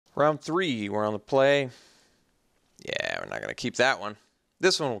Round 3, we're on the play. Yeah, we're not going to keep that one.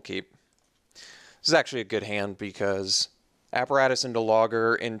 This one we'll keep. This is actually a good hand because apparatus into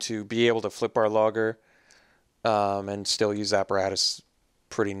logger into be able to flip our logger and still use apparatus.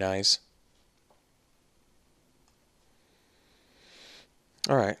 Pretty nice.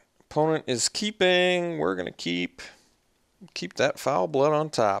 All right, opponent is keeping. We're going to keep that foul blood on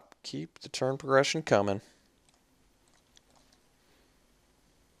top. Keep the turn progression coming.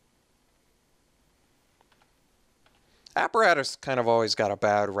 Apparatus kind of always got a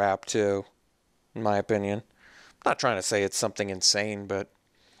bad rap too, in my opinion. I'm not trying to say it's something insane, but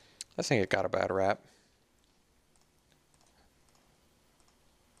I think it got a bad rap.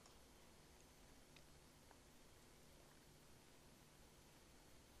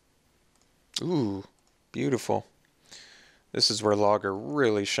 Ooh, beautiful. This is where logger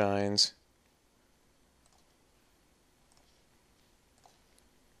really shines.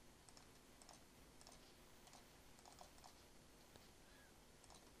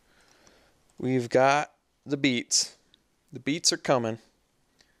 We've got the beats. The beats are coming.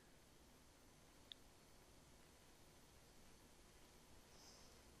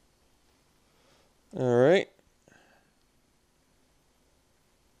 All right.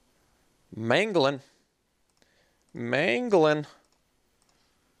 Mangling. Mangling.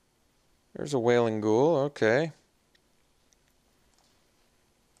 There's a wailing ghoul. Okay.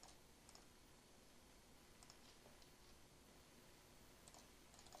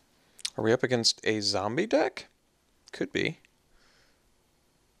 Are we up against a zombie deck? Could be.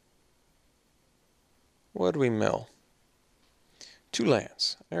 What do we mill? 2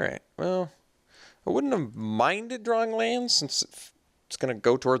 lands. Alright, well, I wouldn't have minded drawing lands since it's going to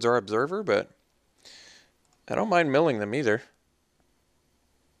go towards our observer, but I don't mind milling them either.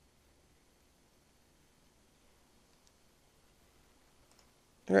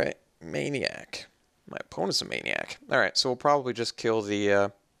 Alright, Maniac. My opponent's a Maniac. Alright, so we'll probably just kill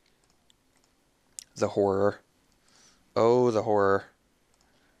the horror. Oh, the horror.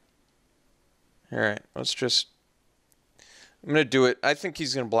 Alright, let's just... I'm going to do it. I think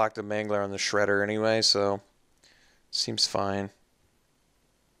he's going to block the Mangler on the Shredder anyway, so... Seems fine.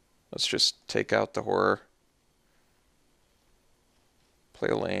 Let's just take out the horror. Play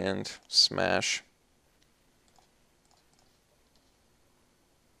a land. Smash.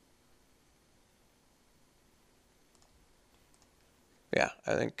 Yeah,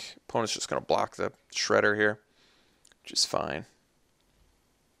 I think opponent's just going to block the Shredder here, which is fine.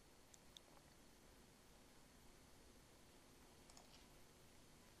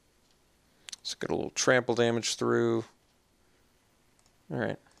 Let's get a little trample damage through. All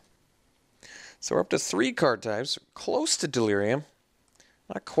right. So we're up to 3 card types, close to Delirium.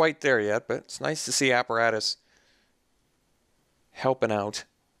 Not quite there yet, but it's nice to see apparatus helping out.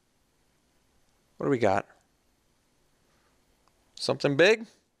 What do we got? Something big?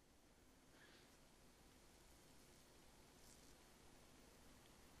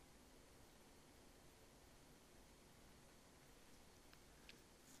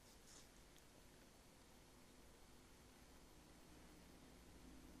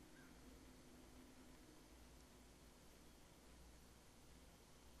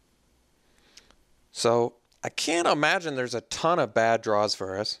 So I can't imagine there's a ton of bad draws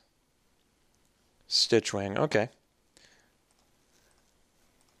for us. Stitchwing, okay.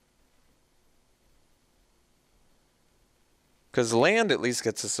 Because land at least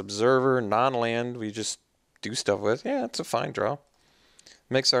gets us observer, non-land we just do stuff with. Yeah, it's a fine draw.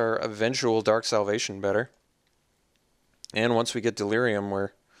 Makes our eventual Dark Salvation better. And once we get Delirium,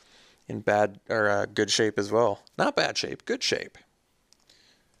 we're in bad or good shape as well. Not bad shape, good shape.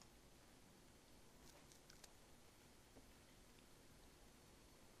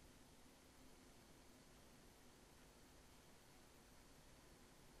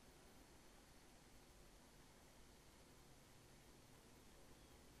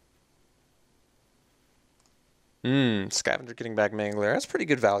 Scavenger getting back Mangler. That's pretty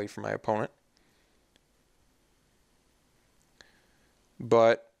good value for my opponent.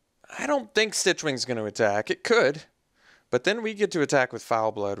 But I don't think Stitchwing's going to attack. It could. But then we get to attack with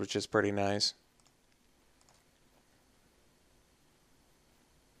Foul Blood, which is pretty nice.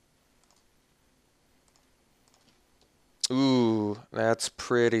 Ooh, that's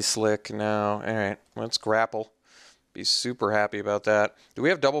pretty slick now. All right, let's grapple. Be super happy about that. Do we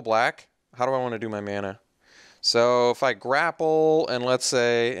have double black? How do I want to do my mana? So if I grapple and let's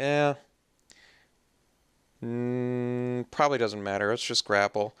say, probably doesn't matter. Let's just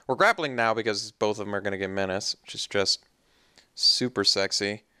grapple. We're grappling now because both of them are going to get menace, which is just super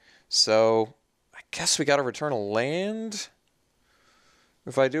sexy. So I guess we got to return a land.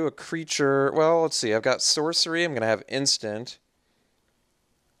 If I do a creature, well, let's see. I've got sorcery. I'm going to have instant.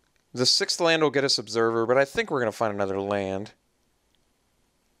 The 6th land will get us Observer, but I think we're going to find another land.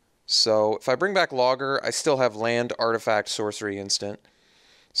 So if I bring back Logger, I still have land, artifact, sorcery, instant.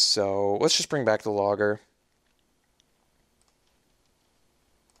 So let's just bring back the Logger.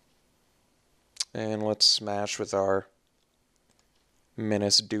 And let's smash with our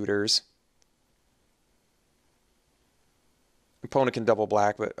Menace Duders. Opponent can double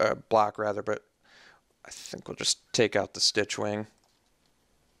block, but I think we'll just take out the Stitchwing.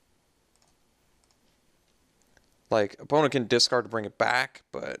 Like, opponent can discard to bring it back,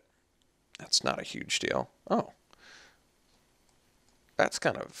 but that's not a huge deal. Oh. That's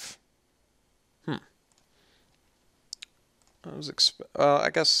kind of... I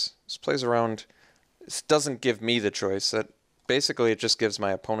guess this plays around... This doesn't give me the choice. Basically, it just gives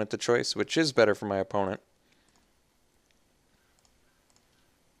my opponent the choice, which is better for my opponent.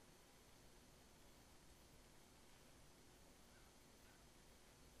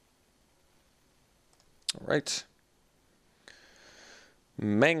 All right.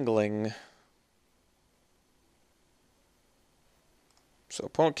 Mangling. So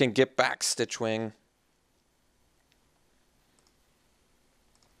opponent can get back Stitchwing.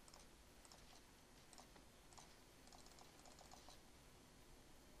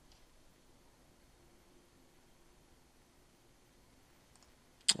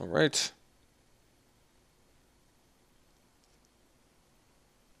 All right.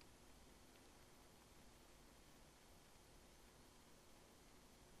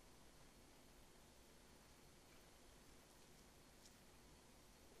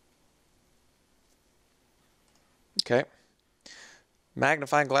 Okay.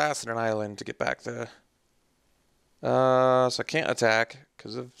 Magnifying glass and an island to get back the... so I can't attack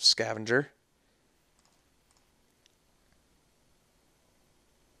because of Scavenger.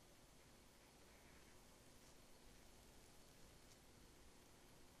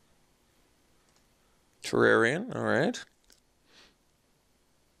 Terrarian, all right.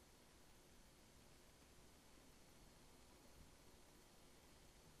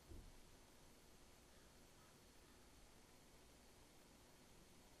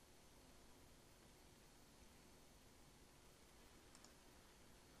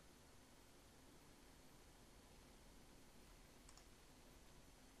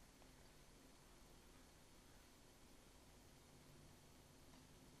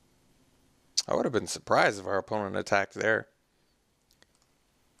 I would have been surprised if our opponent attacked there.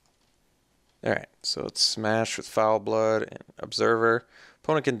 Alright, so let's smash with Foul Blood and Observer.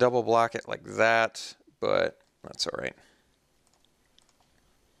 Opponent can double block it like that, but that's alright.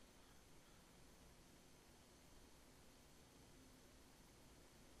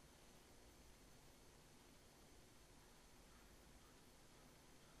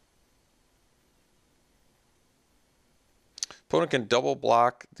 Opponent can double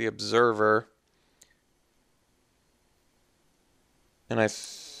block the Observer. And I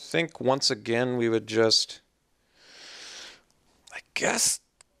think once again we would just, I guess,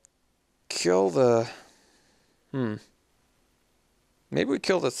 kill the... Maybe we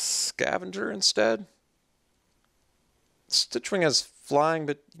kill the Scavenger instead? Stitchwing has flying,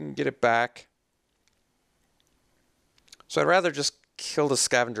 but you can get it back. So I'd rather just kill the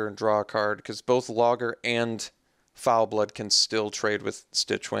Scavenger and draw a card, because both Logger and Foul Blood can still trade with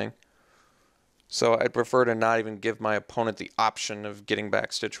Stitchwing. So I'd prefer to not even give my opponent the option of getting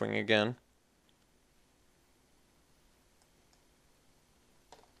back Stitchwing again.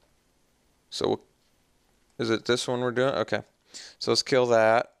 So is it this one we're doing? Okay. So let's kill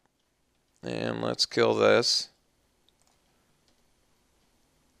that. And let's kill this.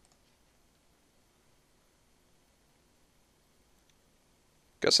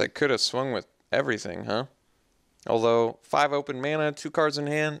 Guess I could have swung with everything, huh? Although 5 open mana, 2 cards in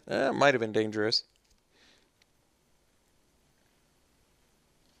hand, might have been dangerous.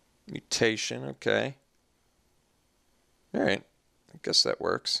 Mutation, okay. Alright, I guess that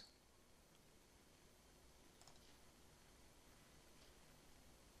works.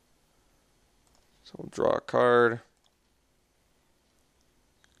 So we'll draw a card.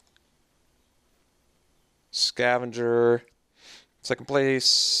 Scavenger. So I can play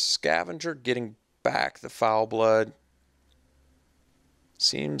Scavenger, getting back the Foul Blood.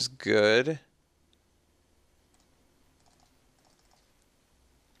 Seems good.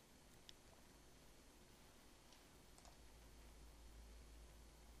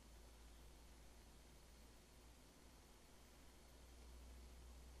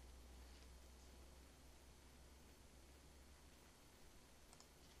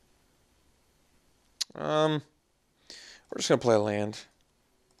 We're just gonna play a land.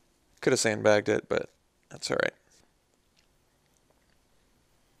 Could have sandbagged it, but that's all right.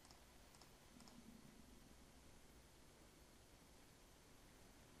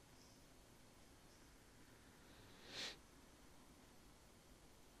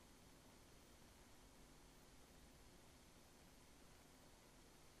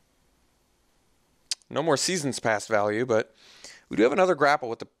 No more Seasons Pass value, but we do have another grapple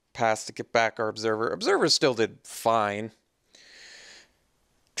with the pass to get back our Observer. Observer still did fine.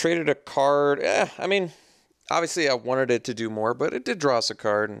 Traded a card. I mean, obviously I wanted it to do more, but it did draw us a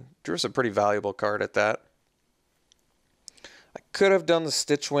card, and drew us a pretty valuable card at that. I could have done the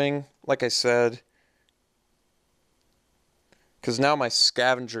Stitchwing, like I said, because now my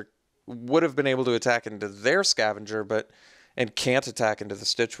Scavenger would have been able to attack into their Scavenger, and can't attack into the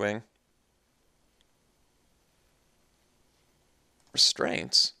Stitchwing.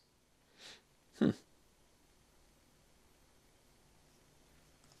 Restraints.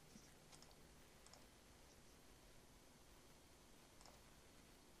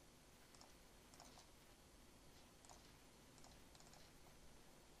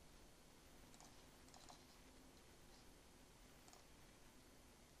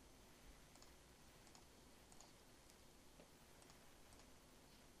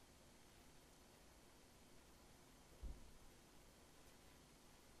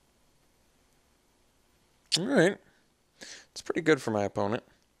 All right. It's pretty good for my opponent.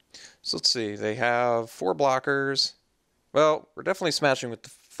 So let's see. They have 4 blockers. Well, we're definitely smashing with the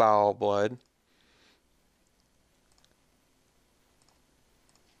Foul Blood.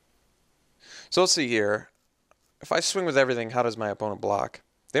 So let's see here. If I swing with everything, how does my opponent block?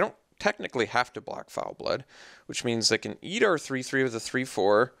 They don't technically have to block Foul Blood, which means they can eat our 3/3 with a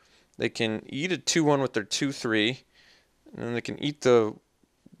 3/4. They can eat a 2/1 with their 2/3. And then they can eat the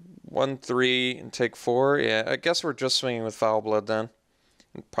 1/3 and take 4. Yeah, I guess we're just swinging with Foul Blood then.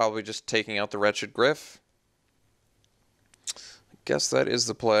 And probably just taking out the Wretched Griff. I guess that is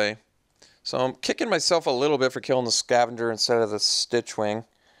the play. So I'm kicking myself a little bit for killing the Scavenger instead of the Stitchwing.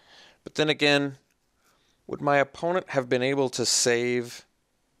 But then again, would my opponent have been able to save?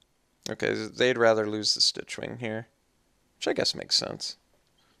 Okay, they'd rather lose the Stitchwing here, which I guess makes sense.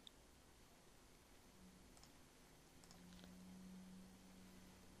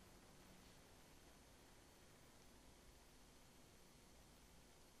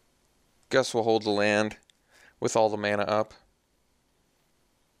 Guess we'll hold the land with all the mana up.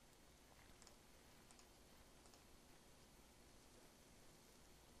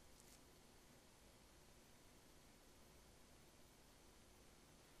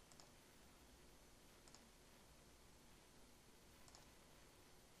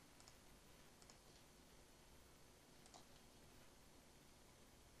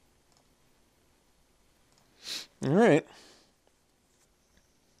 All right.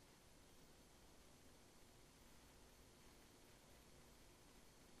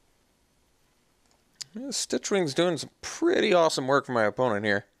 Stitchwing's doing some pretty awesome work for my opponent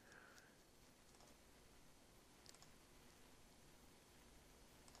here.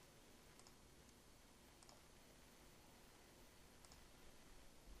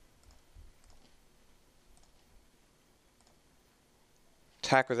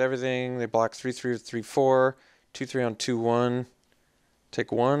 Attack with everything. They block 3/3 with 3/4. 2/3 on 2/1.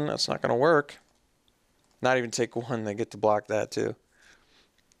 Take 1. That's not going to work. Not even take 1. They get to block that too.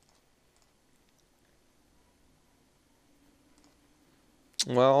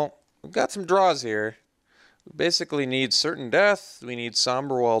 Well, we've got some draws here. We basically need Certain Death. We need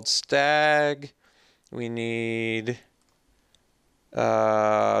Somberwalled Stag. We need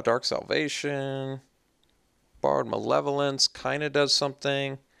Dark Salvation. Borrowed Malevolence kind of does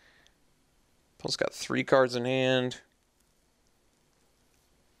something. Opponent's got 3 cards in hand.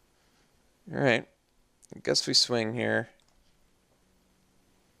 Alright. I guess we swing here.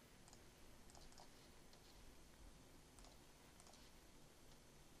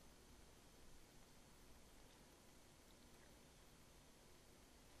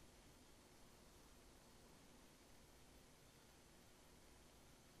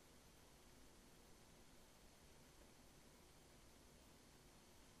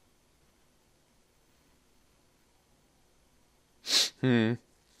 Hmm.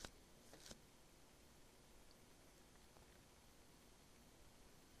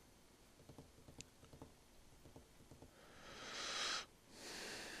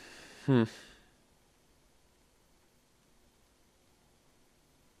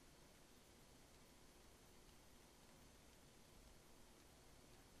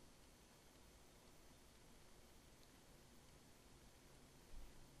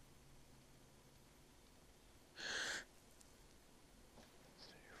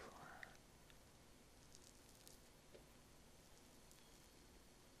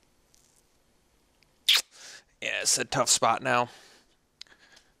 Yeah, it's a tough spot now.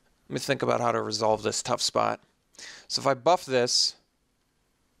 Let me think about how to resolve this tough spot. So if I buff this,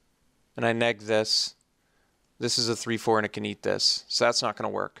 and I neg this, this is a 3/4 and it can eat this. So that's not going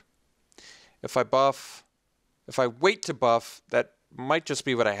to work. If I wait to buff, that might just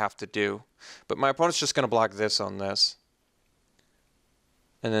be what I have to do. But my opponent's just going to block this on this.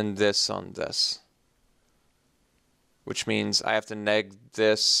 And then this on this. Which means I have to neg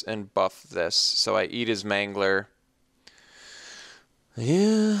this and buff this. So I eat his Mangler.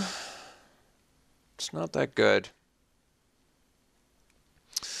 Yeah. It's not that good.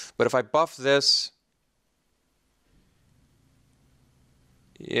 But if I buff this...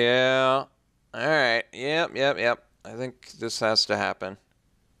 Yeah. Alright. Yep. I think this has to happen.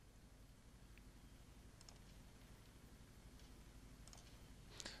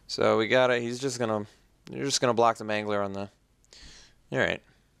 So we got it. You're just gonna block the Mangler on the... Alright.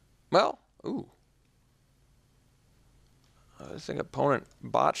 Well, ooh. I think opponent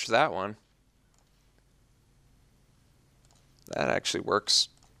botched that one. That actually works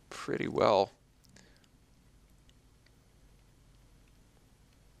pretty well.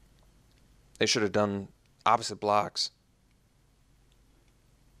 They should have done opposite blocks.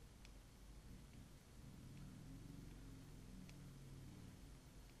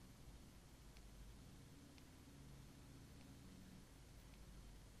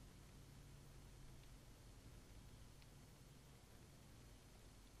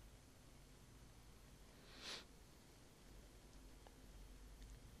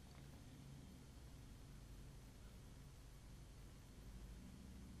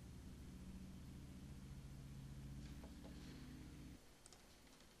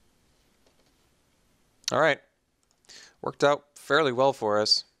 All right. Worked out fairly well for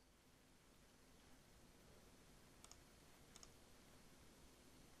us.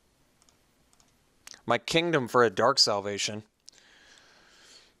 My kingdom for a dark salvation.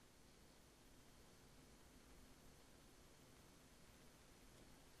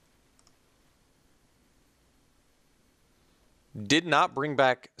 Did not bring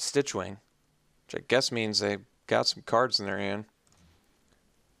back Stitchwing, which I guess means they got some cards in their hand.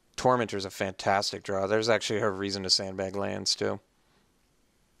 Tormentor's a fantastic draw. There's actually a reason to sandbag lands, too.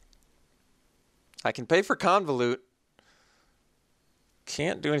 I can pay for Convolute.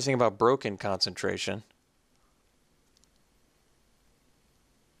 Can't do anything about Broken Concentration.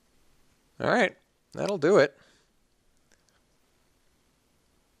 All right, that'll do it.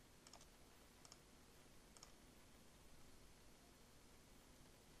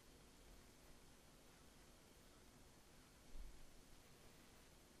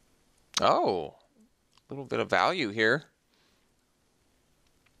 Oh, a little bit of value here.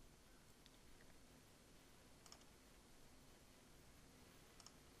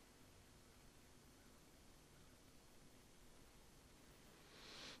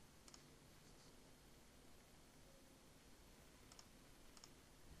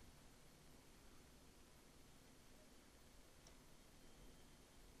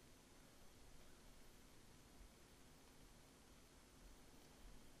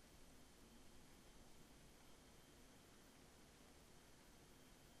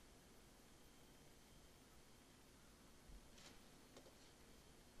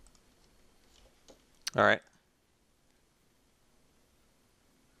 All right.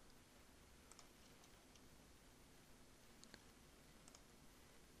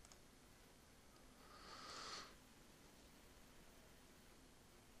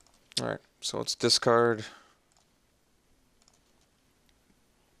 All right, so let's discard.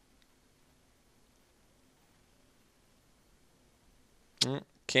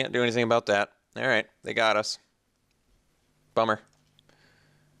 Can't do anything about that. All right, they got us. Bummer.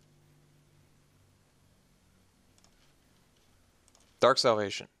 Dark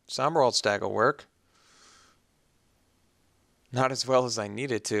Salvation. Somberwald Stag will work. Not as well as I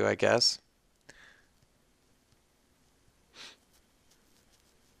needed to, I guess.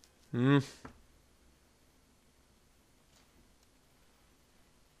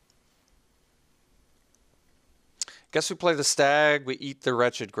 Guess we play the Stag, we eat the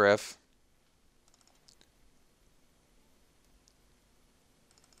Wretched Griff.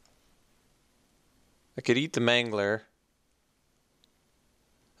 I could eat the Mangler.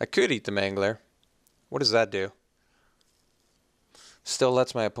 I could eat the Mangler. What does that do? Still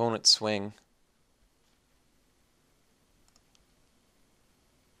lets my opponent swing.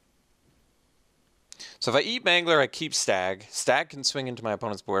 So if I eat Mangler, I keep Stag. Stag can swing into my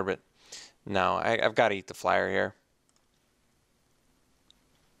opponent's board, but no, I've got to eat the flyer here.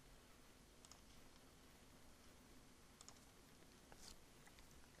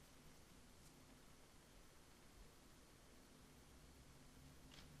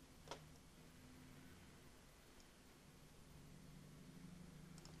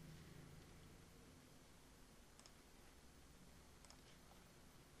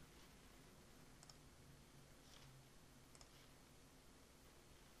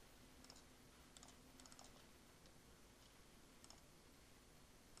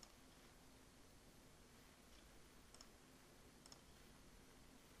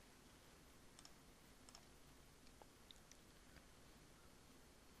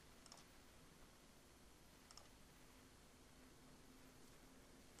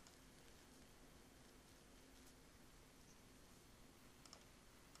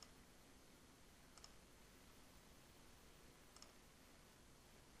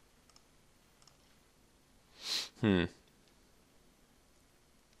 So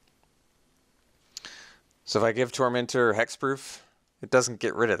if I give Tormentor Hexproof, it doesn't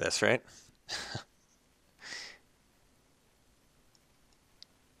get rid of this, right?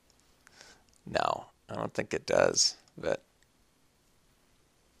 No, I don't think it does, but...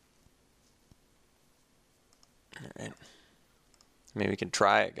 Alright. Maybe we can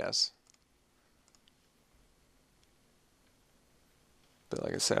try, I guess. But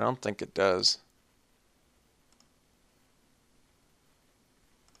like I said, I don't think it does.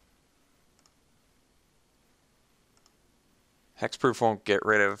 Hexproof won't get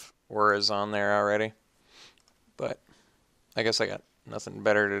rid of Aura's on there already. But I guess I got nothing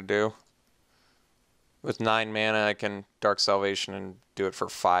better to do. With 9 mana, I can Dark Salvation and do it for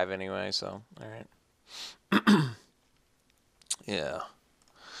 5 anyway, so, alright. Yeah.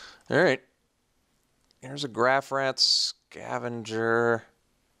 Alright. Here's a Graph Rat Scavenger.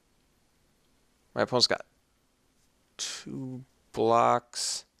 My opponent's got 2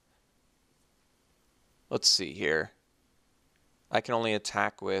 blocks. Let's see here. I can only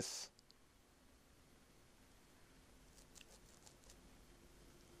attack with...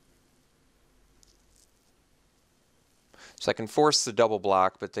 So I can force the double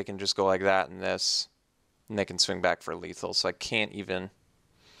block, but they can just go like that and this. And they can swing back for lethal, so I can't even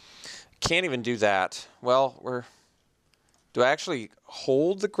do that. Well, do I actually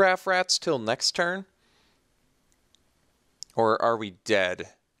hold the Graph Rats till next turn? Or are we dead?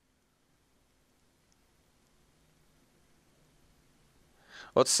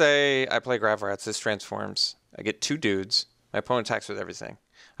 Let's say I play Graph Rats, this transforms. I get 2 dudes. My opponent attacks with everything.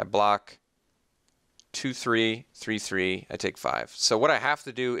 I block 2/3, 3/3. I take 5. So what I have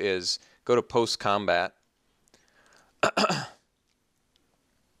to do is go to post-combat.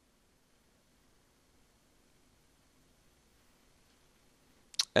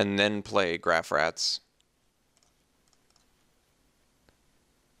 And then play Graph Rats.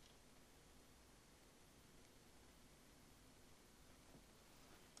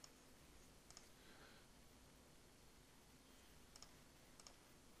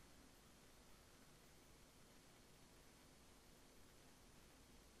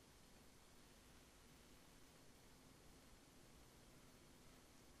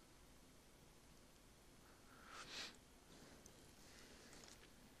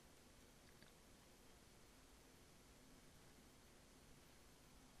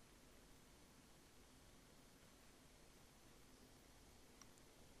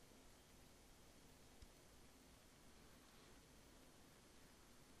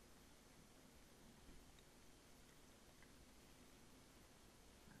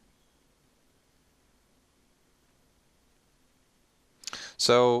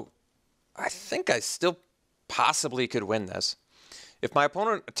 So I think I still possibly could win this. If my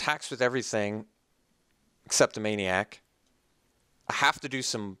opponent attacks with everything except the Maniac, I have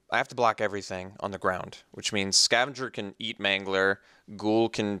to block everything on the ground, which means Scavenger can eat Mangler, Ghoul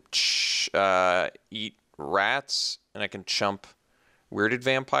can eat rats, and I can chump Weirded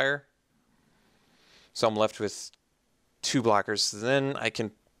Vampire. So I'm left with 2 blockers. Then I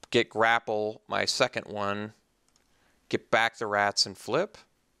can get Grapple, my second one, get back the rats and flip.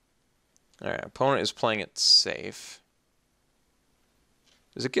 Alright, opponent is playing it safe.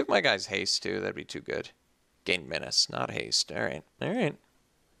 Does it give my guys haste too? That'd be too good. Gain menace, not haste. Alright, alright.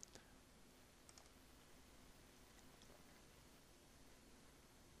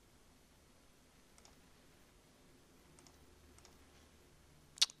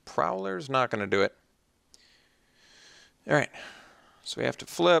 Prowler's not going to do it. Alright, so we have to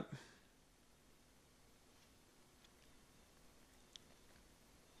flip.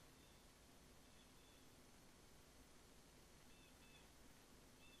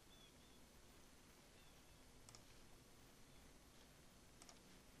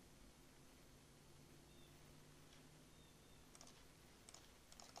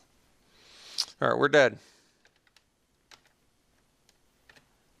 Alright, we're dead.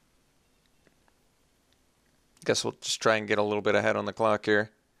 Guess we'll just try and get a little bit ahead on the clock here.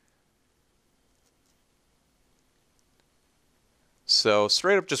 So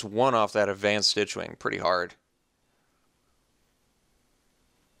straight up just 1 off that advanced Stitchwing. Pretty hard.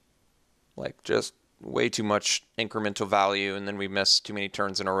 Like just way too much incremental value, and then we missed too many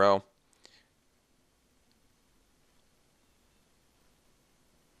turns in a row.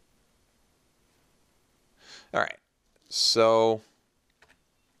 Alright, so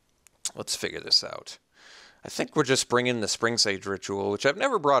let's figure this out. I think we're just bringing the Spring Sage Ritual, which I've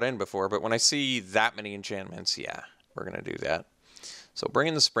never brought in before, but when I see that many enchantments, yeah, we're going to do that. So bring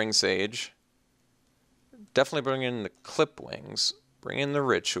in the Spring Sage. Definitely bring in the Clip Wings. Bring in the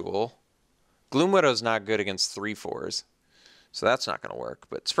Ritual. Gloom Widow's not good against 3/4s, so that's not going to work,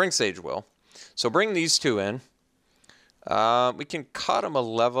 but Spring Sage will. So bring these two in. We can cut a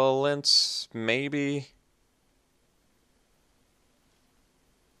Malevolence, maybe.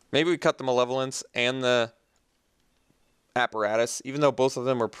 Maybe we cut the Malevolence and the Apparatus, even though both of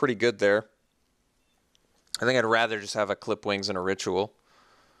them are pretty good there. I think I'd rather just have a Clip Wings and a Ritual.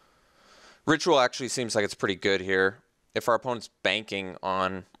 Ritual actually seems like it's pretty good here. If our opponent's banking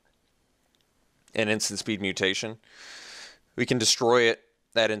on an instant speed mutation, we can destroy it,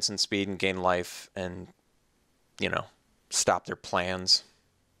 that instant speed, and gain life and, you know, stop their plans.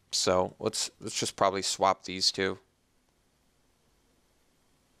 So let's just probably swap these two.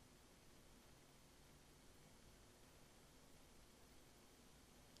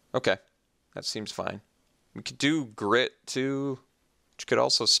 Okay, that seems fine. We could do Grit too, which could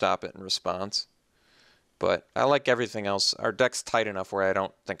also stop it in response. But I like everything else. Our deck's tight enough where I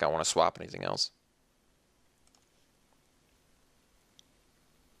don't think I want to swap anything else.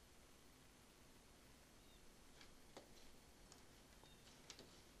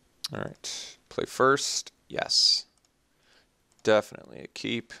 All right, play first. Yes. Definitely a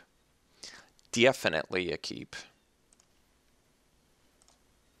keep. Definitely a keep.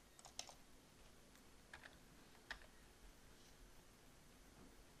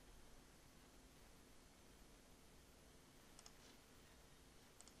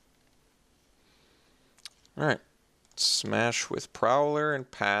 All right. Smash with Prowler and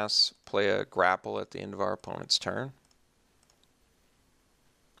pass. Play a grapple at the end of our opponent's turn.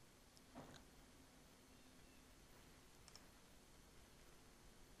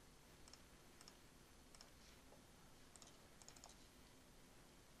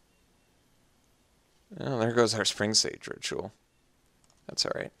 Oh, there goes our Spring Sage Ritual. That's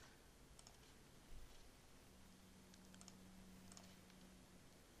all right.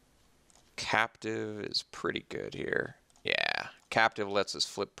 Captive is pretty good here. Yeah, Captive lets us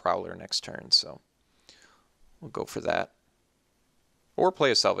flip Prowler next turn, so we'll go for that. Or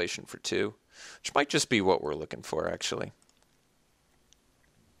play a Salvation for 2, which might just be what we're looking for, actually.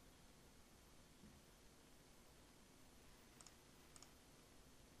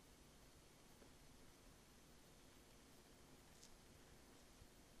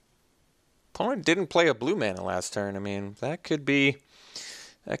 Opponent didn't play a blue mana last turn. I mean, that could be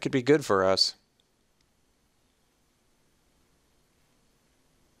good for us.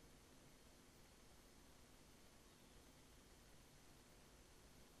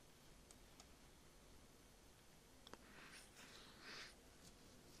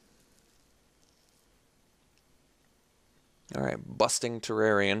 All right, Busting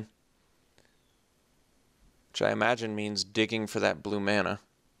Terrarian, which I imagine means digging for that blue mana.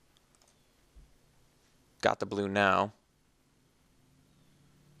 Got the blue now.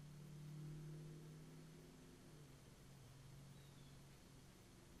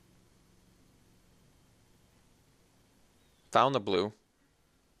 Found the blue.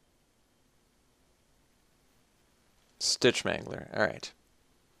 Stitch Mangler. All right.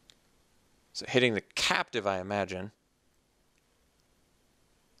 So hitting the Captive, I imagine.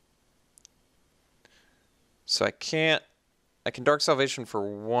 So I can Dark Salvation for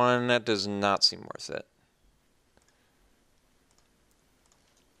 1. That does not seem worth it.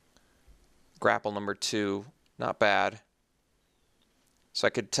 Grapple number 2, not bad. So I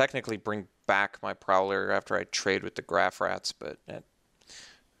could technically bring back my Prowler after I trade with the Graph Rats, but it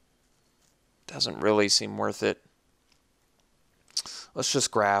doesn't really seem worth it. Let's just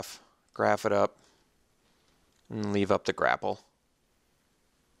graph it up, and leave up the grapple.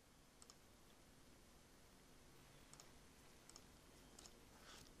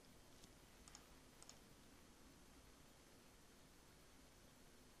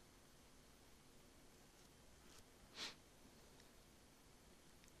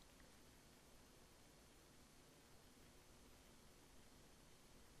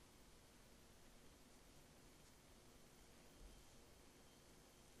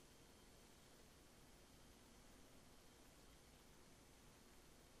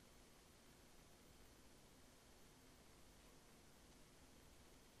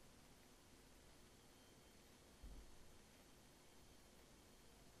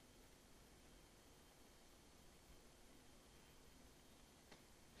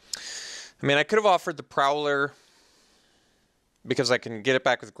 I mean, I could have offered the Prowler because I can get it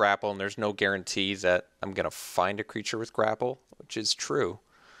back with grapple, and there's no guarantee that I'm going to find a creature with grapple, which is true.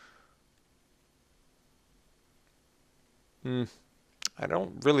 I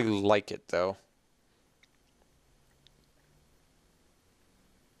don't really like it, though.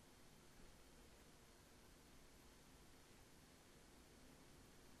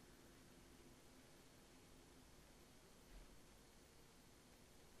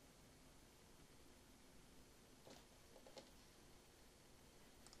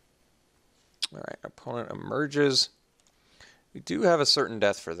 Opponent emerges. We do have a certain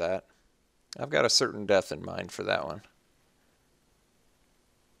death for that. I've got a certain death in mind for that one.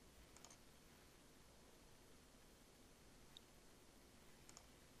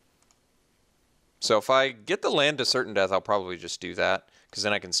 So if I get the land to certain death, I'll probably just do that, because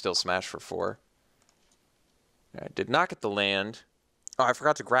then I can still smash for 4. I did not get the land. Oh, I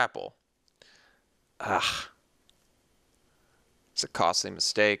forgot to grapple. Ah. It's a costly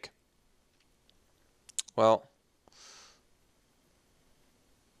mistake. Well.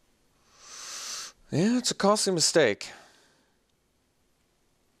 Yeah, it's a costly mistake.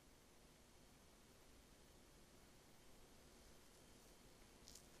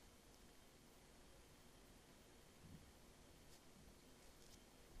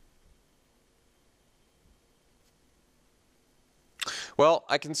 Well,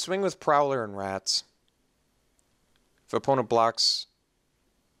 I can swing with Prowler and Rats. If opponent blocks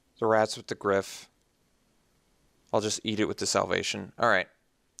the Rats with the Griff, I'll just eat it with the Salvation. Alright,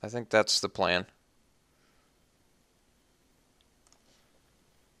 I think that's the plan.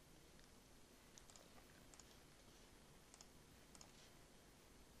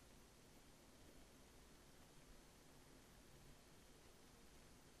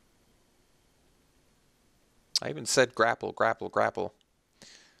 I even said grapple, grapple, grapple.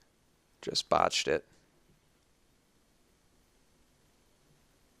 Just botched it.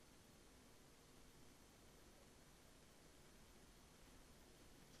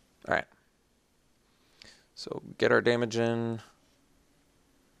 Alright. So get our damage in.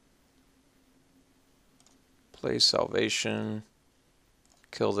 Play Salvation.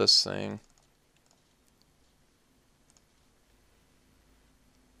 Kill this thing.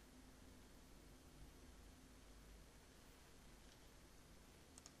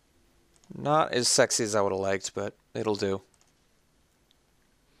 Not as sexy as I would have liked, but it'll do.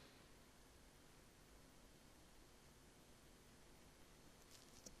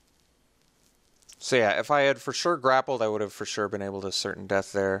 So yeah, if I had for sure grappled, I would have for sure been able to certain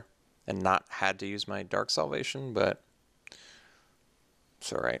death there and not had to use my Dark Salvation, but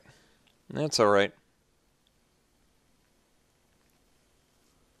it's alright. It's alright.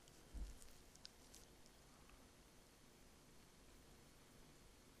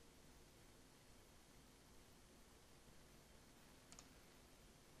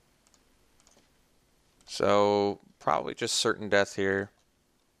 So probably just certain death here.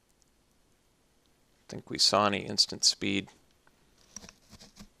 I think we saw any instant speed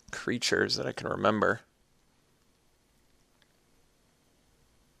creatures that I can remember.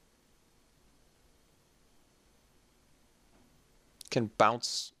 Can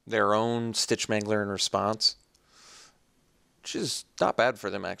bounce their own Stitch Mangler in response, which is not bad for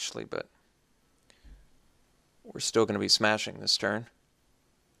them actually, but we're still going to be smashing this turn.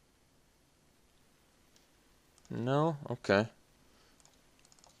 No? Okay.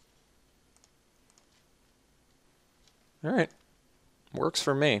 Alright. Works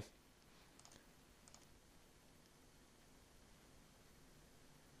for me.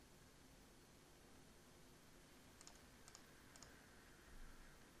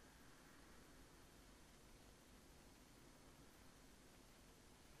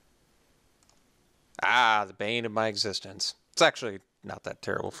 Ah, the bane of my existence. It's actually not that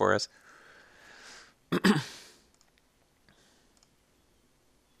terrible for us.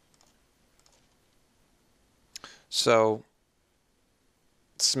 So,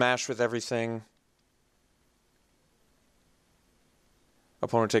 smash with everything.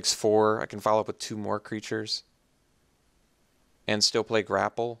 Opponent takes 4. I can follow up with 2 more creatures. And still play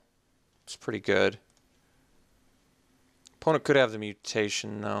grapple. It's pretty good. Opponent could have the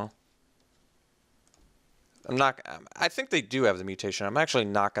mutation, though. I think they do have the mutation. I'm actually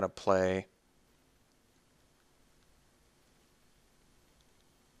not going to play.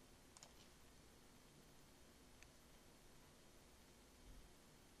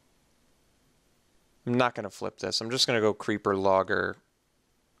 I'm not going to flip this. I'm just going to go Creeper, Logger,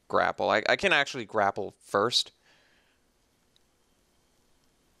 Grapple. I can actually grapple first.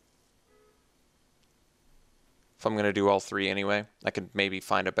 If I'm going to do all 3 anyway, I could maybe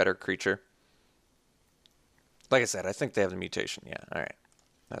find a better creature. Like I said, I think they have the mutation. Yeah, alright.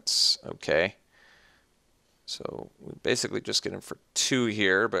 That's okay. So we basically just get him for 2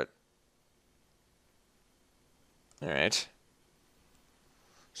 here, but... Alright.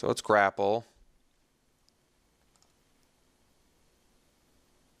 So let's grapple.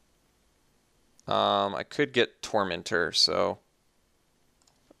 I could get Tormentor, so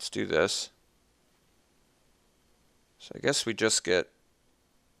let's do this. So I guess we just get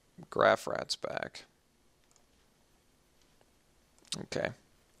Graph Rats back. Okay.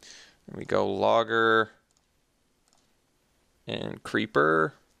 And we go Logger and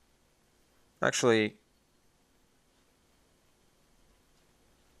Creeper. Actually,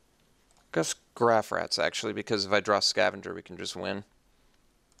 I guess Graph Rats, actually, because if I draw Scavenger, we can just win.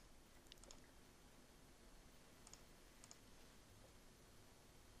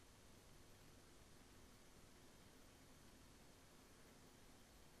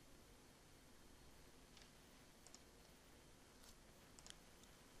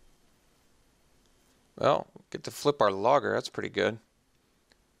 Well, get to flip our Logger. That's pretty good.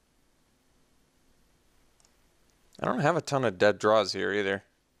 I don't have a ton of dead draws here either.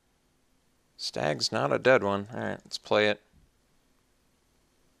 Stag's not a dead one. All right, let's play it.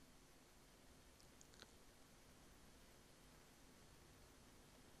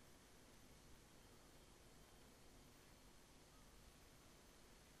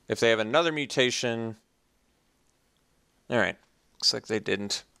 If they have another mutation... All right, looks like they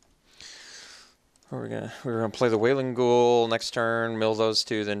didn't. We're gonna play the Wailing Ghoul next turn, mill those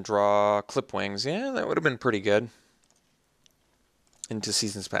two, then draw Clip Wings. Yeah, that would have been pretty good. Into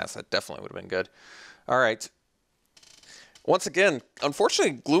Seasons Past, that definitely would have been good. All right. Once again,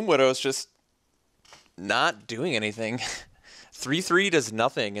 unfortunately, Gloom Widow is just not doing anything. 3/3 does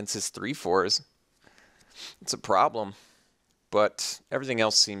nothing against his 3/4s. It's a problem. But everything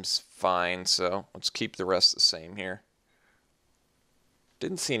else seems fine, so let's keep the rest the same here.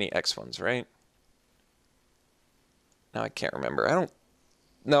 Didn't see any X ones, right? Now I can't remember.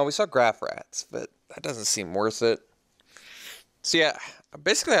 No, we saw Graph Rats, but that doesn't seem worth it. So yeah,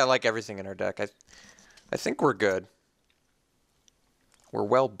 basically I like everything in our deck. I think we're good. We're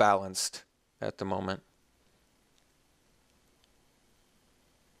well balanced at the moment.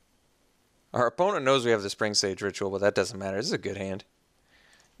 Our opponent knows we have the Spring Sage Ritual, but that doesn't matter. This is a good hand.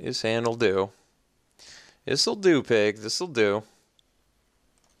 This hand will do. This'll do, Pig. This'll do.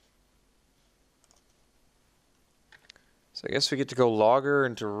 So I guess we get to go Logger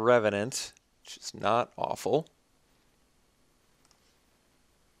into Revenant, which is not awful.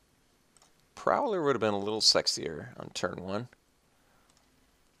 Prowler would have been a little sexier on turn 1.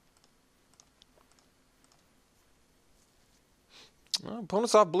 Well,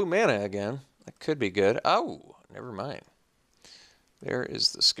 opponent's off blue mana again. That could be good. Oh, never mind. There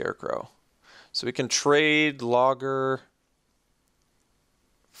is the Scarecrow. So we can trade Logger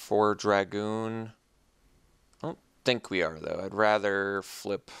for Dragoon. I don't think we are, though. I'd rather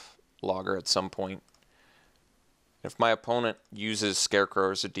flip Logger at some point. If my opponent uses Scarecrow,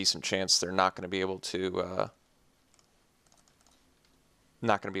 there's a decent chance they're not going to be able to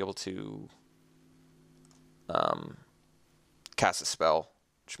cast a spell,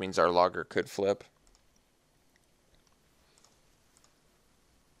 which means our Logger could flip.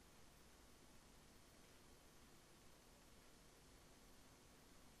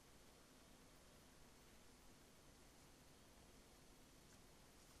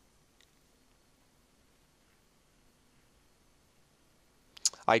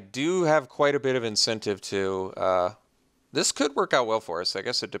 I do have quite a bit of incentive to... this could work out well for us. I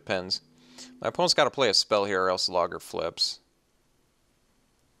guess it depends. My opponent's got to play a spell here or else Logger flips.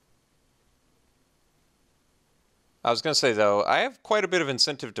 I was going to say, though, I have quite a bit of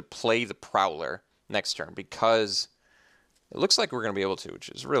incentive to play the Prowler next turn because it looks like we're going to be able to, which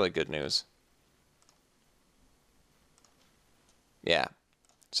is really good news. Yeah.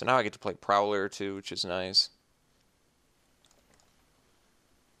 So now I get to play Prowler, too, which is nice.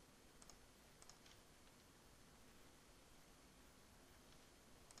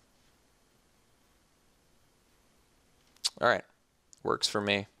 All right. Works for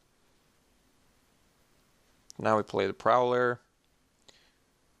me. Now we play the Prowler.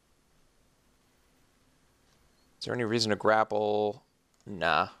 Is there any reason to grapple?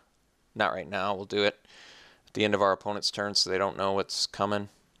 Nah. Not right now. We'll do it at the end of our opponent's turn so they don't know what's coming.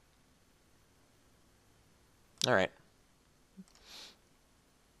 All right.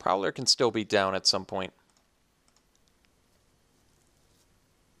 Prowler can still be down at some point.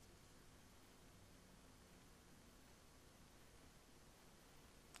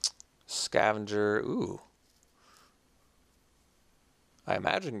 Scavenger. Ooh. I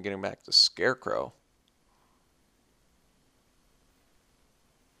imagine getting back to Scarecrow.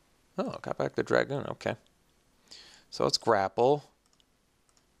 Oh, got back the Dragoon. Okay. So let's grapple.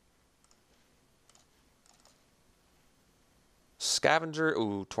 Scavenger.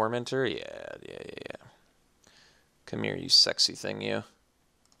 Ooh, Tormentor. Yeah. Come here, you sexy thing, you.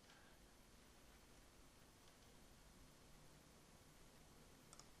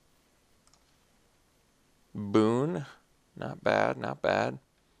 Boon. Not bad, not bad.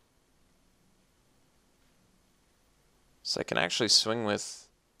 So I can actually swing with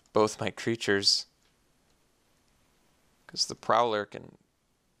both my creatures. Because the Prowler can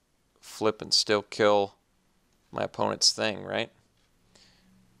flip and still kill my opponent's thing, right?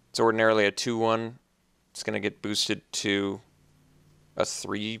 It's ordinarily a 2/1. It's going to get boosted to a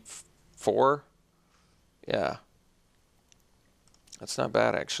 3/4. Yeah. That's not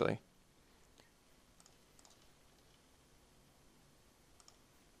bad, actually.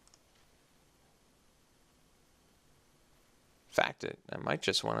 In fact, I might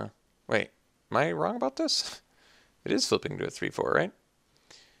just want to... Wait, am I wrong about this? It is flipping to a 3/4, right?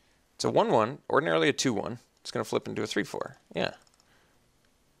 It's a 1/1, ordinarily a 2/1. It's going to flip into a 3/4. Yeah.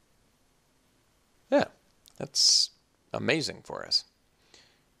 Yeah, that's amazing for us.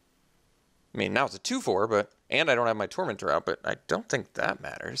 I mean, now it's a 2/4, but... And I don't have my Tormentor out, but I don't think that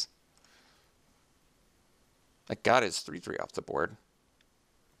matters. I got his 3/3 off the board.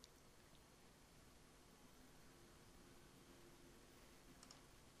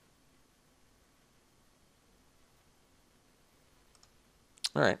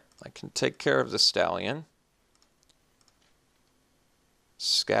 Alright, I can take care of the Stallion.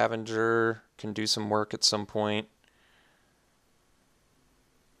 Scavenger can do some work at some point.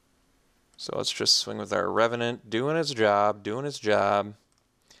 So let's just swing with our Revenant, doing his job,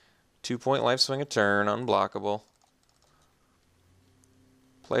 2-point life swing a turn, unblockable.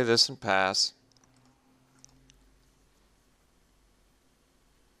 Play this and pass.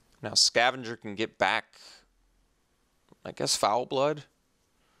 Now Scavenger can get back, I guess, Foul Blood.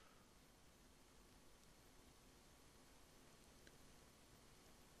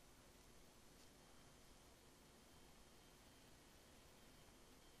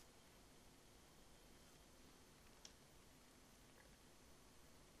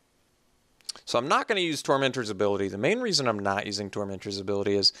 So I'm not going to use Tormentor's ability. The main reason I'm not using Tormentor's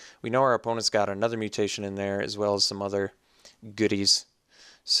ability is we know our opponent's got another mutation in there as well as some other goodies.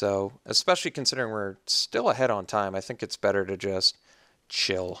 So especially considering we're still ahead on time, I think it's better to just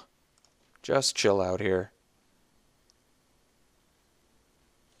chill. Just chill out here.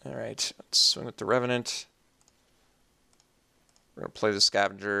 Alright, let's swing with the Revenant. We're going to play the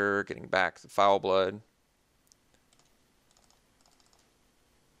Scavenger, getting back the Foul Blood.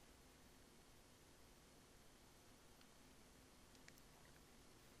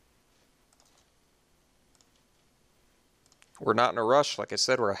 We're not in a rush. Like I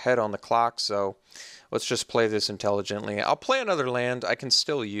said, we're ahead on the clock, so let's just play this intelligently. I'll play another land. I can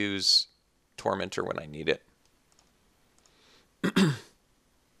still use Tormentor when I need it.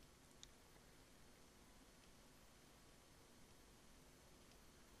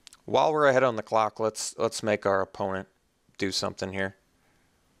 While we're ahead on the clock, let's make our opponent do something here.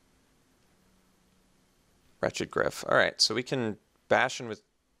 Wretched Griff. All right, so we can bash in with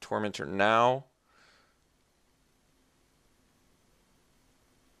Tormentor now.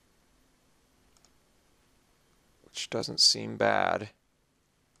 Which doesn't seem bad.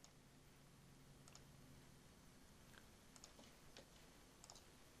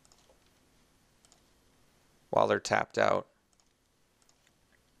 While they're tapped out.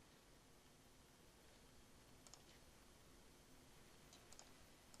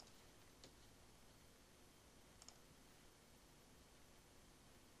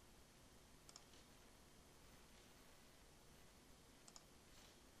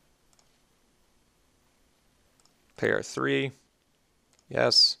 Pay our 3.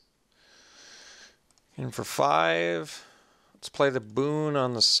 Yes. And for 5, let's play the Boon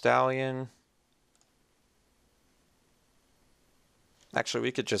on the Stallion. Actually,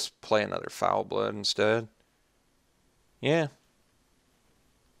 we could just play another Foul Blood instead. Yeah.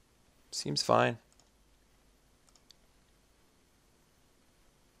 Seems fine.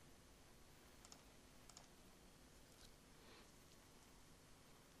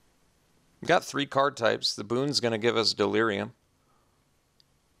 We've got 3 card types. The Boon's going to give us Delirium.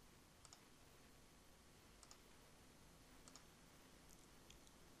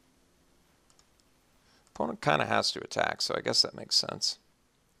 Opponent kind of has to attack, so I guess that makes sense.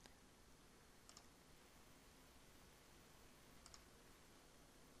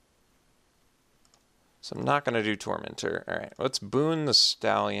 So I'm not going to do Tormentor. All right, let's Boon the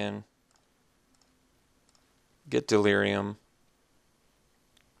Stallion. Get Delirium.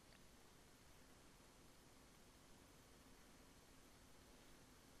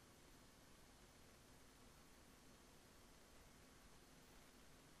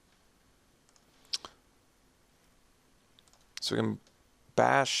 So we can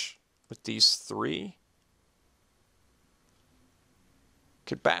bash with these 3.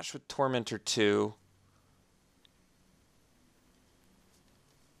 Could bash with Tormentor 2.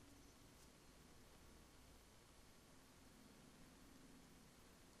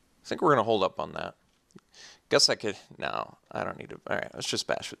 I think we're going to hold up on that. Guess I could... No, I don't need to... All right, let's just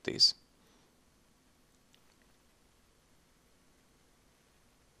bash with these.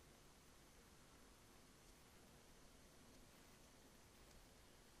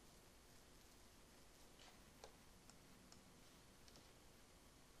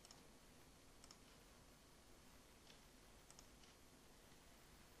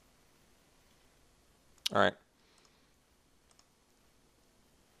 All right.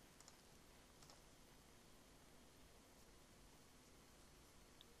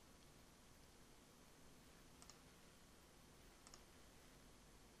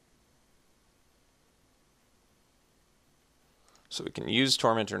 So we can use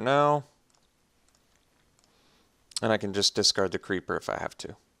Tormentor now. And I can just discard the Creeper if I have to.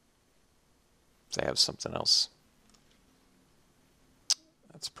 If they have something else.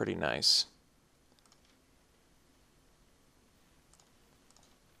 That's pretty nice.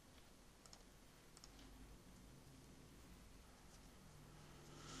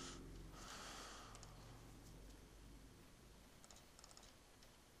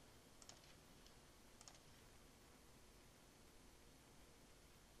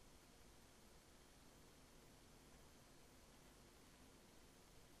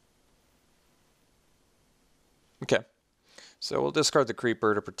 Okay, so we'll discard the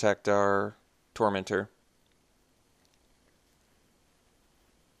Creeper to protect our Tormentor.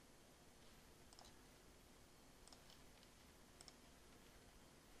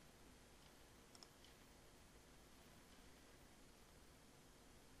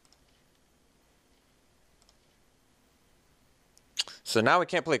 So now we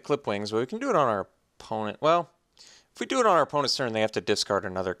can't play Clip Wings, but we can do it on our opponent. Well, if we do it on our opponent's turn, they have to discard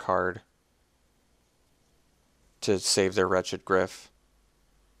another card to save their Wretched Griff.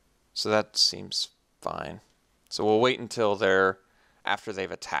 So that seems fine. So we'll wait until after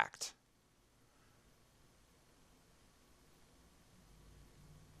they've attacked.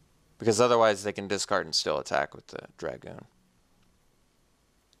 Because otherwise they can discard and still attack with the Dragoon.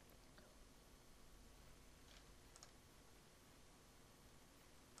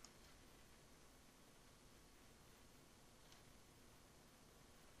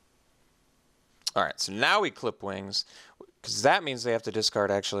 All right, so now we Clip Wings, because that means they have to discard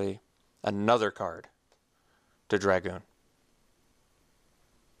actually another card to Dragoon.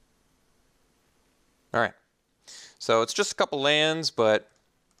 All right, so it's just a couple lands, but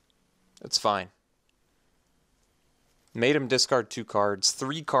it's fine. Made him discard 2 cards,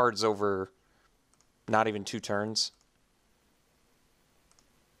 3 cards over not even 2 turns.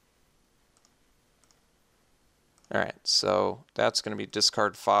 All right, so that's going to be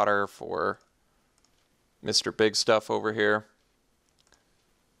discard fodder for Mr. Big Stuff over here.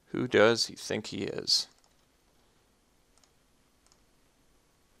 Who does he think he is?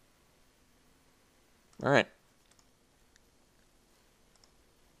 All right.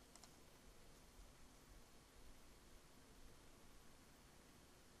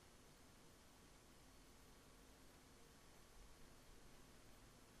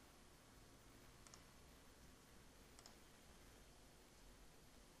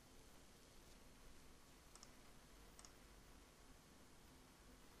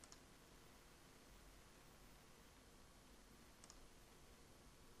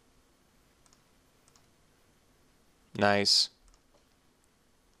 Nice.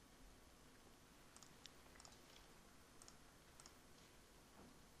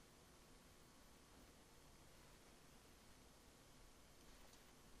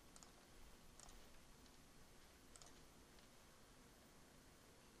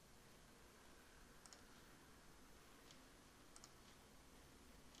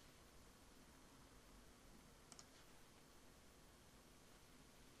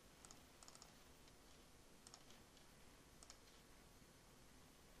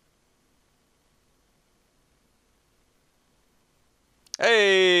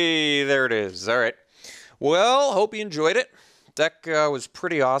 Hey, there it is. All right. Well, hope you enjoyed it. Deck was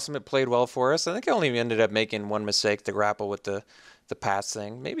pretty awesome. It played well for us. I think I only ended up making one mistake, the grapple with the pass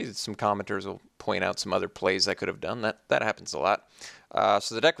thing. Maybe some commenters will point out some other plays I could have done. That happens a lot.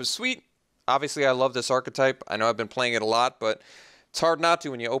 So the deck was sweet. Obviously, I love this archetype. I know I've been playing it a lot, but it's hard not to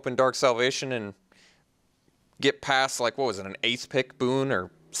when you open Dark Salvation and get past, like, what was it, an 8th pick boon or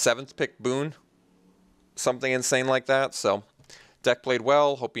 7th pick boon? Something insane like that. So deck played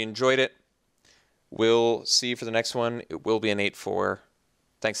well. Hope you enjoyed it. We'll see you for the next one. It will be an 8-4.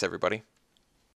 Thanks, everybody.